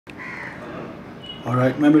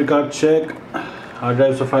Alright, memory card check. Hard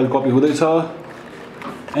drive so file copy huँदैछ.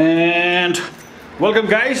 And welcome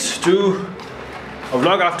guys to a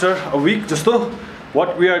vlog after a week. Jasto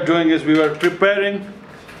what we are doing is we were preparing.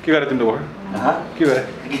 के गरे तिम्रो घर? के गरे?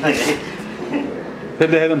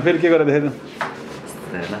 फेरि देखाइदिनु फेरि के गरे देखाइदिनु.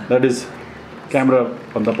 That is camera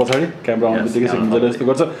भन्दा पछाडी क्यामेरा आउने बित्तिकै सिक्नुहुन्छ यस्तो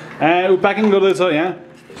गर्छ. एन्ड प्याकिङ गर्दैछ यहाँ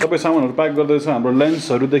सबै सामानहरु प्याक गर्दैछ. हाम्रो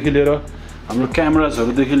लेन्सहरु देखि लिएर हाम्रो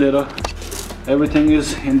क्यामेराजहरु देखि लिएर everything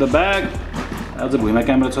is in the bag. आज भुइँमा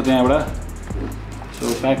क्यामेरा छ त्यहाँबाट. So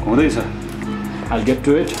प्याक हुँदैछ. I'll get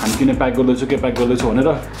to it. हामी किन प्याक गर्दैछु के प्याक गर्दैछु भनेर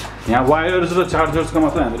यहाँ वायर्स र चार्जर्सको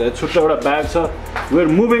मात्र हामीले छुट्टै एउटा ब्याग छ. We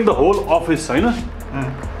are moving the whole office हैन?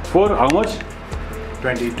 For how much?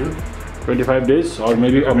 25 days or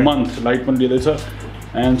maybe a month. Light पनि लिदैछ.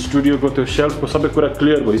 And studio को त्यो shelf को सबै कुरा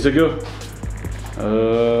क्लियर भइसक्यो.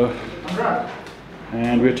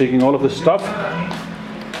 And we are taking all of this stuff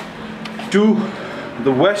to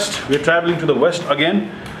the west. We are traveling to the west again.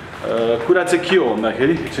 कुरा चाहिँ के हो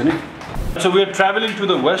भन्दाखेरि एकछिन. So we are traveling to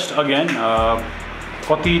the west again.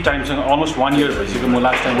 कति टाइम सँग almost 1 year भइसक्यो म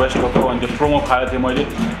last time west गएको अनि त्यो प्रोमो फालेको थिएँ मैले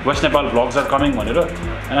West Nepal vlogs are coming भनेर.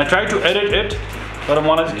 And I tried to edit it. तर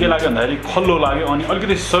मलाई चाहिँ के लाग्यो भन्दाखेरि खल्लो लाग्यो अनि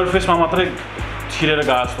अलिकति सर्फेसमा मात्रै छिरेर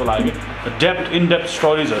गएको जस्तो लाग्यो. डेप्थ इन डेप्थ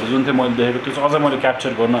स्टोरीजहरु जुन चाहिँ मैले देखेको त्यो अझै मैले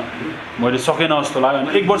क्याप्चर गर्न मैले सकेन जस्तो लाग्यो. अनि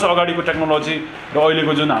 1 वर्ष अगाडिको टेक्नोलोजी र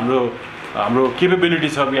अहिलेको जुन हाम्रो केपेबिलिटी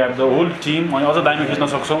छ we have the whole team अनि अझ दामी खिच्न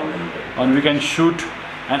सक्छौं अनि we can shoot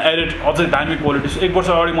and edit अझै दामी क्वालिटी. 1 वर्ष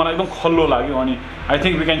अगाडि मलाई एकदम खल्लो लाग्यो अनि I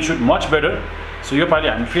think we can shoot much better. So यो पालि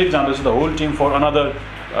हामी फेरि जाँदैछौँ the whole team for another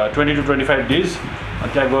 20 to 25 days.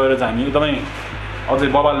 त्यहाँ गएर चाहिँ हामी एकदमै अझै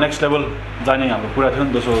बबाल नेक्स्ट लेभल जाने हाम्रो कुरा थियो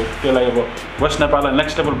नि. त्यसो त्यसलाई अब वेस्ट नेपाललाई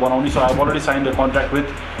नेक्स्ट लेभल बनाउने. So I already sign the contract with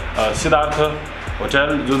Siddhartha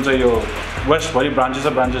hotel जुन चाहिँ यो वेस्टभरि ब्रान्चेस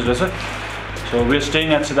रहेछ. So we are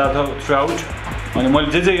staying at Siddhartha through out. अनि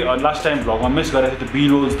मैले जे लास्ट टाइम भ्लगमा मिस गरेको थिएँ त्यो B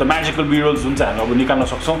rolls the magical B rolls जुन चाहिँ हामी अब निकाल्न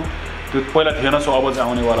सक्छौँ त्यो पहिला थिएन. सो अब चाहिँ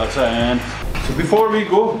आउनेवाला छ. And so before we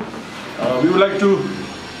go we would like to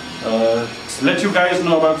late you guys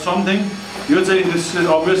know about something. यो चाहिँ this is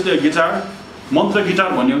obviously a guitar. मन्त्र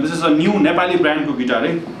गिटार भन्यो. This is a new Nepali ब्रान्डको गिटार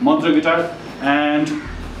है मन्त्र guitar. And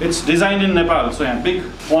it's design in Nepal. So यहाँ big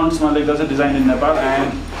फन्ट्समा लेख्दा चाहिँ डिजाइन इन नेपाल.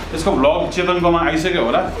 एन्ड यसको भ्लग चेतनकोमा आइसक्यो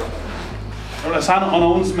होला. एउटा सानो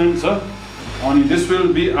अनाउन्समेन्ट छ अनि this will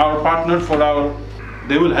be our partner for our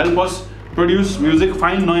they will help us produce music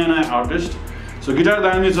fine नयाँ नयाँ आर्टिस्ट. सो गिटार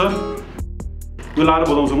दामी छ. यो लाएर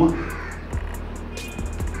बजाउँछु म.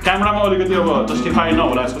 क्यामेरामा अलिकति अब जस्टिफाई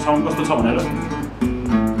नहोला यसको साउन्ड कस्तो छ भनेर.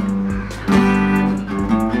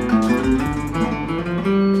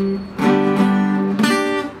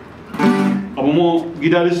 अब म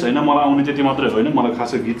गिटारिस्ट हैन मलाई आउने त्यति मात्रै होइन मलाई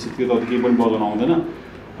खासै गीत सिक्यो त केही पनि बजाउन आउँदैन.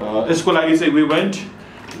 यसको लागि चाहिँ we went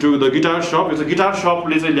to the guitar shop. यो चाहिँ गिटार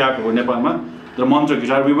सपले चाहिँ ल्याएको हो नेपालमा द मन्त्र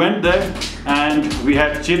guitar. We went there and we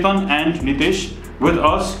had Chetan and Nitesh with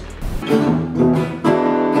us.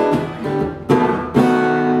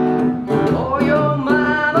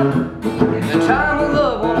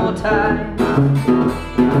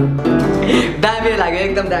 दामी लाग्यो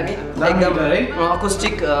एकदम दामी एकदम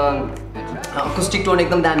अकुस्टिक टोन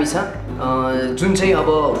एकदम दामी छ. जुन चाहिँ अब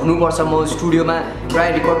हुनुपर्छ म स्टुडियोमा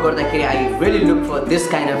प्राय रिकर्ड गर्दाखेरि I really look for this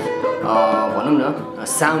kind of भनौँ न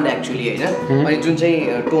साउन्ड एक्चुअली होइन. अनि जुन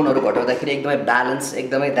चाहिँ टोनहरू घटाउँदाखेरि एकदमै ब्यालेन्स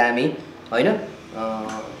एकदमै दामी होइन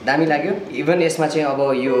दामी लाग्यो. इभन यसमा चाहिँ अब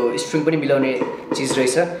यो स्ट्रिङ पनि मिलाउने चिज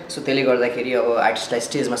रहेछ. सो त्यसले गर्दाखेरि अब आर्टिस्टलाई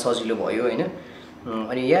स्टेजमा सजिलो भयो होइन.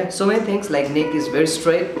 अनि या so many things like neck is very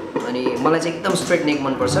straight. अनि मलाई चाहिँ एकदम स्ट्रेट नेक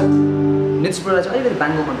मनपर्छ. निट्सब्रोलाई चाहिँ अलिकति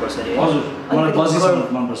बाङ्गो मनपर्छ अरे.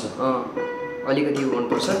 अलिकति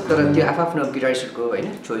मनपर्छ तर त्यो आफ्नो गिटारिस्टको होइन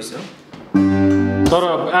चोइस हो. तर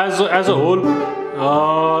एज अ होल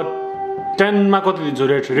 10 मा कति दिन्छु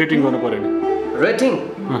रेटिङ गर्नु पर्यो नि. Rating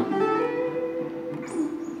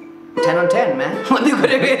 10 on 10 man. भन्दै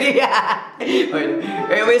गऱ्यो फेरि होइन.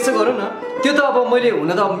 अब यसो गरौँ न. त्यो त अब मैले हुन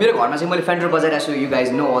त अब मेरो घरमा चाहिँ मैले फेन्डर बजाइरहेको छु. यु गाइज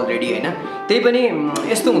नो अलरेडी होइन. त्यही पनि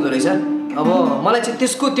यस्तो हुँदो रहेछ. अब मलाई चाहिँ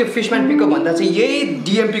त्यसको त्यो फिसम्यान पिकअप भन्दा चाहिँ यही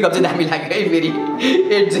डिएम पिकअप चाहिँ दामी लाग्यो है फेरि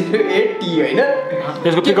 808T होइन.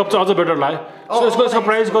 यसको पिकअप चाहिँ अझ बेटर लाग्यो. सो यसको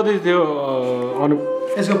प्राइस कति थियो?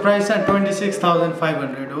 यसको प्राइस चाहिँ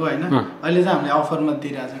 26,500 हो होइन. अहिले चाहिँ हामीले अफरमा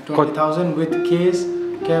दिइरहेको छ 20,000 with case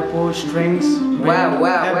capo strings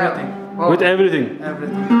with everything.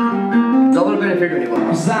 Double benefit हुने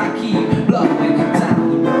भयो. Zaki blood when you down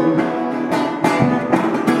the road.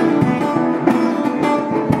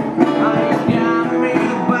 I ain't gotta read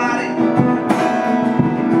about it.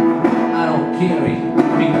 I don't care it.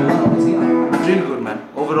 Being alone is young. Really good man.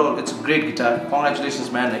 Overall, it's a great guitar. Congratulations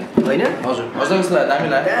man. होइन? हजुर. मजा कस्तो लाग्यो दामी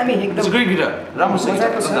लाग्यो दामी एकदम it's great guitar राम्रो छ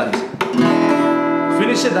मजाको छ। दामी छ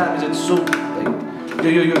फिनिस चाहिँ दामी छ सो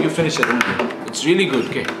यो फिनिस हेरौँ इट्स रियली गुड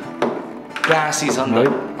के क्लासी छ नि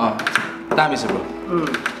त दामी छ ब्रो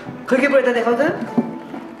खै के पऱ्यो त देखाउ त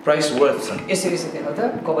प्राइस वर्थ छ यसरी यसरी देखाउ त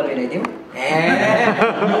कपाल मिलाइदिउँ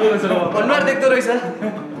अनुहार देख्दो रहेछ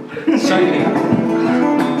शाइनिङ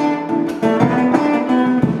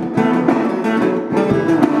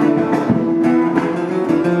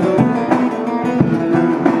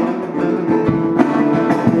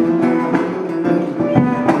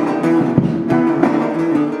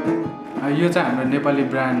यो चाहिँ हाम्रो नेपाली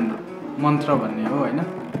ब्रान्ड मन्त्र भन्ने हो होइन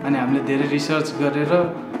अनि हामीले धेरै रिसर्च गरेर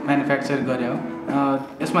म्यानुफ्याक्चर गरे हो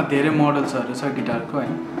यसमा धेरै मोडल्सहरू छ गिटारको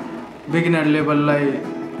होइन बिगिनर लेभललाई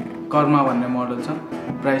कर्मा भन्ने मोडल छ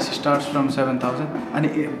प्राइस स्टार्ट्स फ्रम 7,000 अनि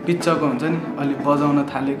पिच्चको हुन्छ नि अलि बजाउन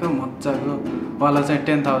थालेको मजाको वाला चाहिँ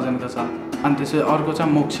 10,000 को छ अनि त्यसपछि अर्को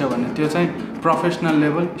चाहिँ मोक्ष भन्ने त्यो चाहिँ प्रोफेसनल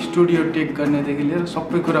लेभल स्टुडियो टेक गर्नेदेखि लिएर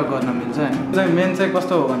सबै कुरा गर्न मिल्छ होइन चाहिँ मेन चाहिँ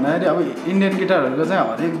कस्तो हो भन्दाखेरि अब इन्डियन गिटारहरूको चाहिँ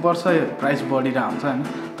हरेक वर्ष प्राइस बढिरहेको हुन्छ होइन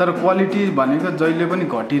तर क्वालिटी भनेको जहिले पनि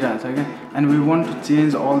घटिरहेछ क्या and we want to change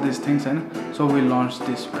all this things होइन so we lunch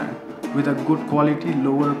this brand with a good quality,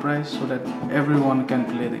 lower price, so that everyone can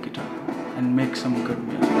play the guitar and make some good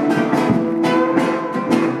music.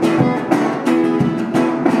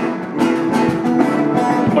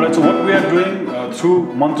 Alright, so what we are doing through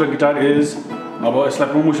Mantra Guitar is अब यसलाई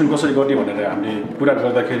promotion कसरी गर्ने भनेर हामीले कुरा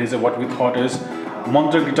गर्दाखेरि चाहिँ what we thought is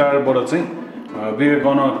Mantra Guitar बाट चाहिँ we are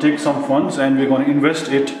gonna take some funds and we are gonna invest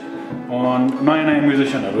it on नयाँ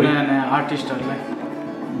म्युजिशियनहरु नयाँ आर्टिस्टहरुलाई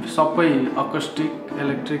सबै acoustic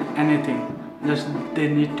electric anything just they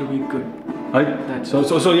need to be good है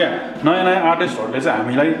सो या नयाँ आर्टिस्टहरुले चाहिँ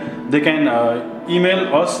हामीलाई they can email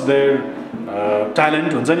us there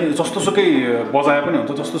talent हुन्छ नि जस्तोसुकै बजाए पनि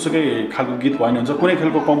हुन्छ जस्तोसुकै खालको गीत भयो नि हुन्छ कुनै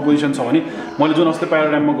खालको कम्पोजिसन छ भने मैले जुन अस्ति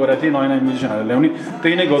प्याराडाइममा गरेको थिएँ नयाँ म्युजिशियनहरु ल्याउने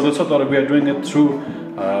त्यही नै गर्दछ तर we are doing it through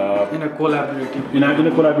in a collaborative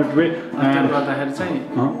way त्यसले गर्दाखेरि चाहिँ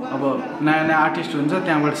अब नयाँ आर्टिस्ट हुन्छ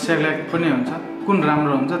त्यहाँबाट सेलेक्ट पनि हुन्छ कुन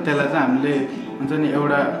राम्रो हुन्छ त्यसलाई चाहिँ हामीले हुन्छ नि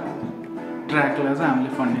एउटा ट्र्याकलाई चाहिँ हामीले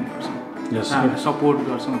फन्डिङ गर्छौँ हामीले सपोर्ट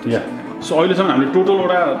गर्छौँ सो अहिलेसम्म हामीले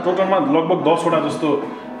टोटलमा लगभग 10 वटा जस्तो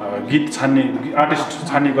गीत छान्ने आर्टिस्ट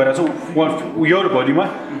छान्ने गरेका छौँ इयरभरिमा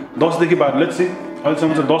 10 देखि 12 लेट्स सी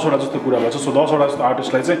अहिलेसम्म चाहिँ 10 वटा जस्तो कुरा भएको छ सो 10 वटा जस्तो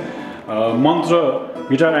आर्टिस्टलाई चाहिँ मन्त्र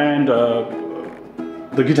guitar and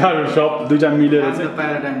the guitar shop दुईटा मिलेर चाहिँ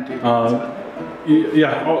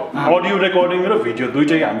अडियो रेकर्डिङ र भिडियो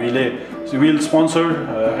दुइटै हामीले will sponsor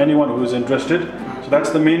anyone who is interested so that's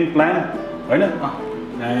the main plan होइन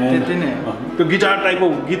त्यो गिटार टाइपको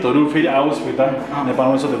गीतहरू फेरि आओस् फिर्ता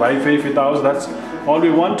नेपालमा छ त्यो भाइ फेरि फिर्ता आओस् द्याट्स अल वी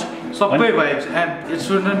वान्ट सबै vibes and it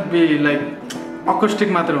should not be like acoustic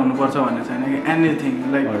मात्र हुनुपर्छ भन्ने छैन कि anything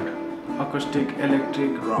like acoustic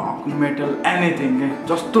electric rock metal anything के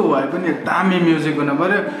जस्तो भए पनि दामी म्युजिक हुनु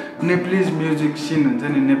पऱ्यो नेपालीज म्युजिक सिन हुन्छ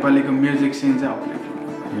नि नेपालीको म्युजिक सिन चाहिँ अपलिफ्ट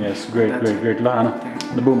Yes, great. ल हैन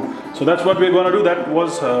boom so that's what we are gonna do that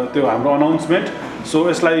was त्यो हाम्रो अनाउन्समेन्ट सो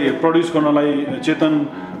यसलाई प्रड्युस गर्नलाई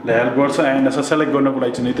चेतनले हेल्प गर्छ एन्ड यसलाई सेलेक्ट गर्नको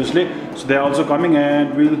लागि चाहिँ नितेशले so they are also coming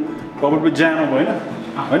and will probably ज्याम अब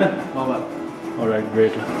होइन अलराइट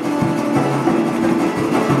ग्रेट ल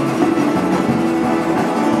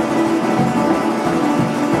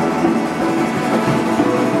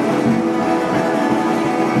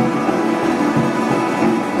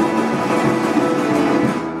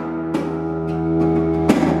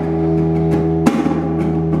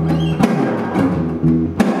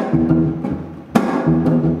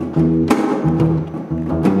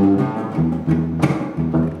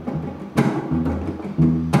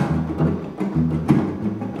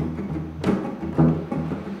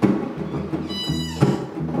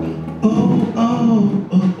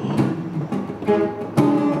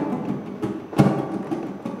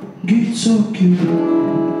So cute.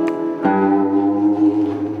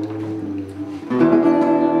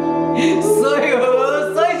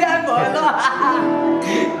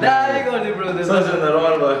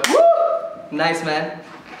 Nice man.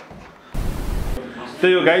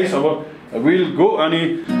 त्यही हो गाइस अब विल गो अनि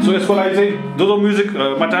सो यसको लागि चाहिँ जो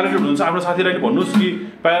म्युजिकमा ट्यालेन्टेड हुनुहुन्छ आफ्नो साथीलाई पनि भन्नुहोस् कि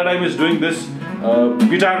प्याराडाइम इज डुइङ दिस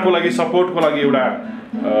गिटारको लागि सपोर्टको लागि एउटा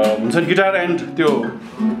हुन्छ नि गिटार एन्ड त्यो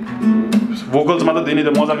भोकल्समा त दिने त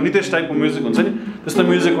मजाको नितेश टाइपको म्युजिक हुन्छ नि त्यस्तो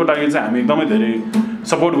म्युजिकको लागि चाहिँ हामी एकदमै धेरै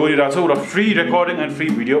सपोर्ट गरिरहेछौँ र free recording and free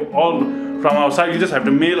video all from our side you just have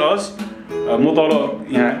to mail us म तल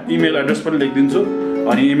यहाँ इमेल एड्रेस पनि लेखिदिन्छु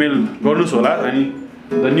अनि इमेल गर्नुहोस् होला अनि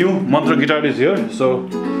द न्यू मन्त्र गिटार इज हियर सो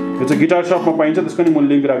यो चाहिँ गिटार सपमा पाइन्छ त्यसको नि म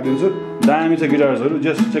लिङ्क राखिदिन्छु दामी छ गिटार्सहरू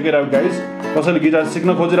just check it out guys कसैले गिटार सिक्न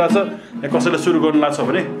खोजिरहेछ या कसैले सुरु गर्नु लाग्छ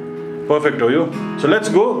भने पर्फेक्ट हो यो सो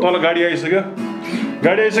लेट्स गो तल गाडी आइसक्यो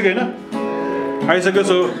होइन आइसक्यो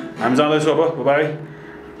सो हामी जाँदैछौँ अब बाई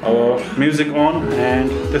अब म्युजिक अन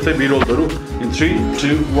एन्ड त्यस्तै बिरोलहरू इन 3,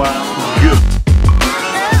 2, 1 गो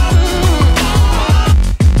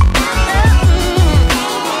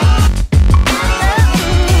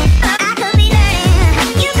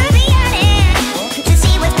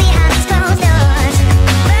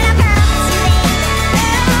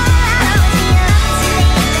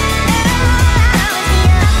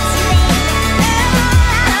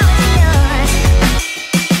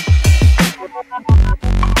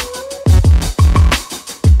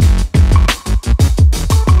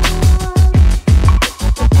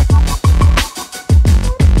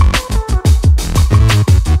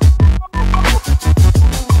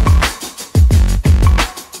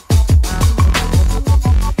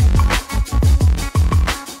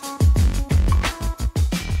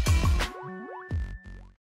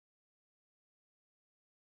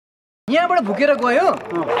यहाँबाट भुकेर गयो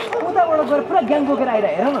उताबाट गएर पुरा ग्याङ बोकेर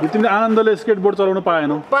आइरहे हेर न तिमीले आनन्दले स्केटबोर्ड चलाउन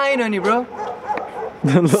पाएनौ पाएन नि bro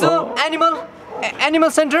so animal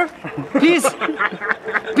centre please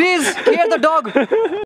care the dug